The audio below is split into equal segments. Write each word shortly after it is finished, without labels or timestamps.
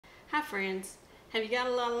Hi friends, have you got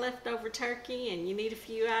a lot of leftover turkey and you need a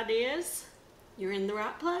few ideas? You're in the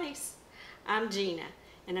right place. I'm Gina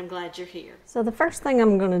and I'm glad you're here. So the first thing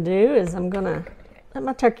I'm going to do is I'm going to let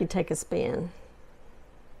my turkey take a spin.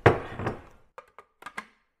 That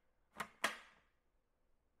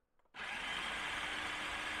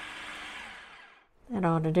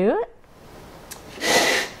ought to do it.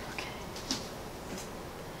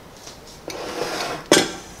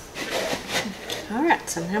 Alright,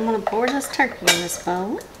 so now I'm going to pour this turkey in this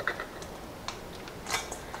bowl.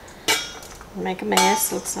 Make a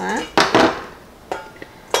mess, looks like.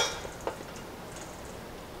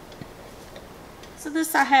 So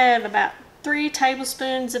this I have about 3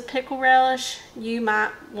 tablespoons of pickle relish. You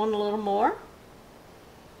might want a little more.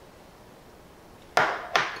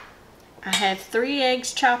 I have 3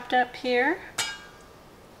 eggs chopped up here.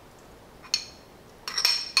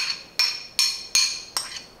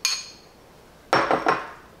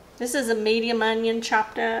 This is a medium onion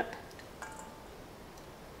chopped up.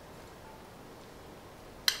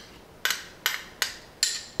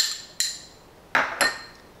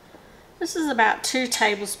 This is about 2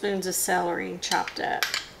 tablespoons of celery chopped up.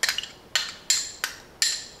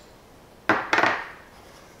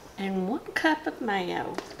 And 1 cup of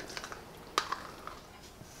mayo.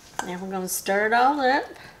 Now we're going to stir it all up.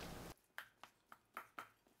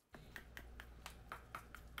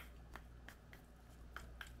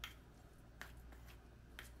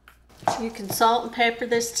 You can salt and pepper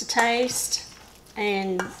this to taste.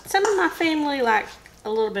 And some of my family like a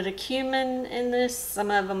little bit of cumin in this.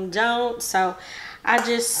 Some of them don't. So I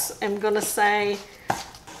just am going to say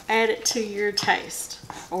add it to your taste.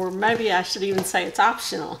 Or maybe I should even say it's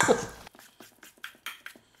optional.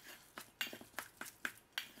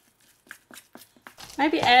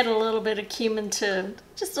 Maybe add a little bit of cumin to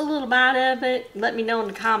just a little bite of it. Let me know in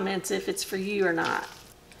the comments if it's for you or not.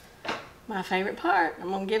 My favorite part. I'm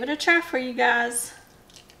going to give it a try for you guys.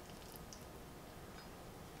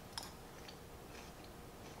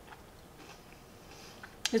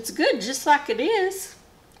 It's good just like it is.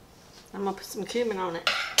 I'm going to put some cumin on it.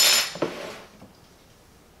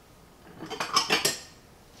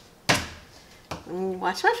 And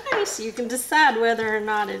watch my face. You can decide whether or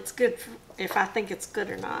not it's good, if I think it's good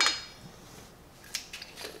or not.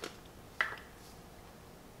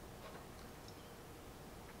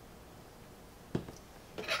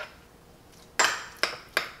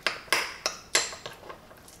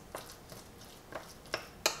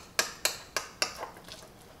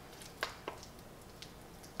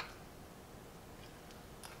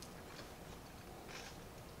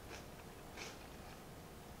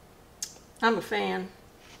 I'm a fan.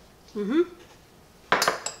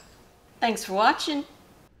 Thanks for watching.